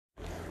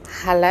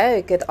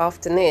Hello, good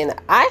afternoon.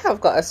 I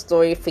have got a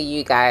story for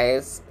you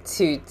guys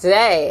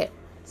today.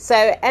 So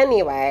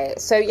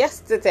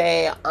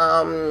yesterday,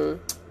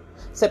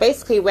 so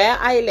basically where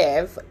I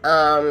live,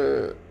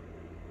 I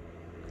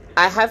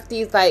have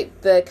these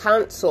like the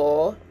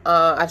council,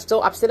 I'm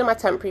still in my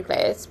temporary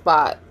place,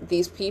 but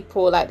these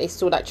people like they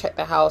still like check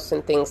the house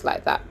and things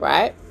like that,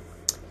 right?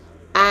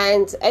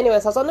 And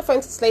anyways, I was on the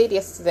phone to this lady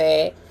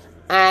yesterday,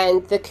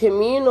 and the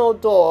communal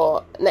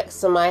door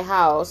next to my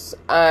house,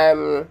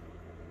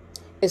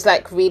 it's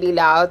like really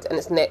loud, and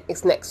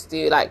it's next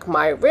to like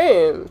my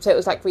room, so it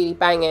was like really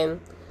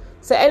banging.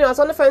 So anyway, I was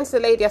on the phone to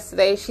the lady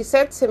yesterday. She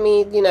said to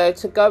me,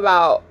 to go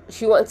out.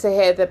 She wanted to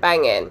hear the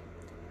banging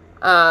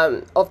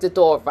of the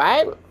door,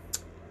 right?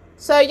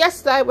 So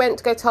yesterday I went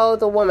to go tell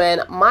the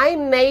woman. My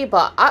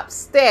neighbor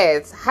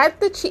upstairs had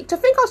the cheek to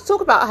think I was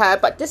talking about her,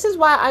 but this is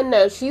why I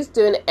know she's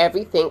doing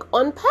everything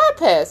on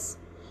purpose,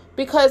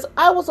 because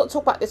I was not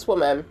talking about this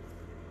woman.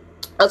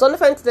 I was on the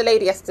phone to the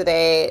lady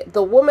yesterday.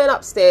 The woman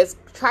upstairs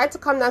tried to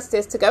come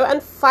downstairs to go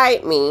and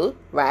fight me,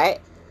 right?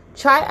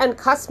 Try and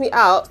cuss me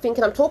out,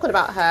 thinking I'm talking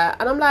about her.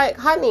 And I'm like,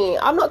 honey,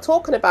 I'm not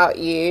talking about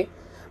you.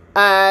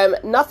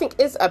 Nothing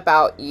is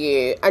about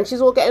you. And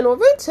she's all getting all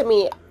rude to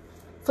me.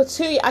 For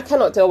 2 years, I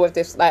cannot deal with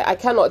this. Like, I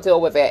cannot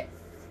deal with it.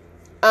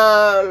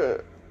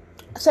 So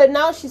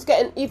now she's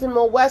getting even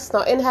more worse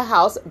now in her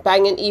house,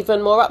 banging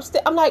even more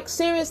upstairs. I'm like,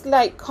 seriously,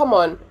 like, come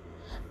on.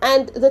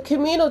 And the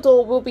communal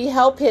door will be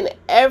helping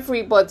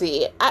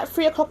everybody. At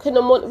 3 o'clock in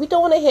the morning, we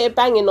don't want to hear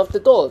banging of the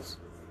doors.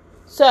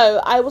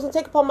 So I wasn't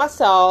taking upon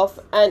myself,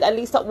 and at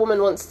least that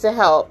woman wants to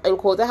help, and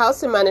call the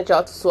housing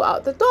manager to sort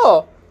out the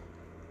door.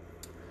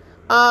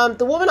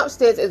 The woman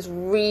upstairs is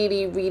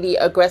really, really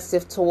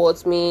aggressive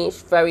towards me.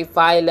 She's very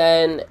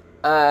violent.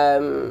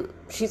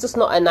 She's just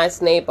not a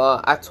nice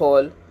neighbor at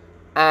all.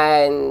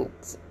 And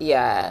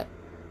yeah.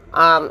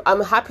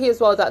 I'm happy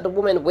as well that the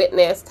woman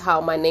witnessed how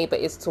my neighbor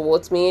is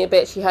towards me a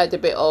bit. She heard a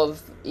bit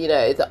of,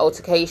 the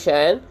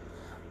altercation.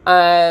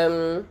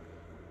 But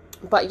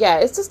yeah,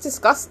 it's just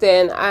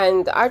disgusting,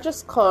 and I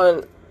just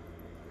don't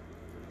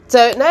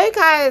know,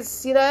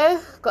 guys,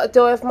 got to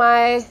deal with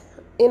my,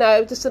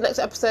 just the next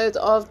episode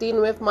of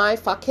dealing with my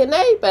fucking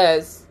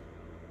neighbors,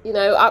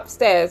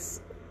 upstairs.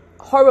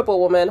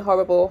 Horrible woman,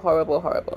 horrible, horrible, horrible.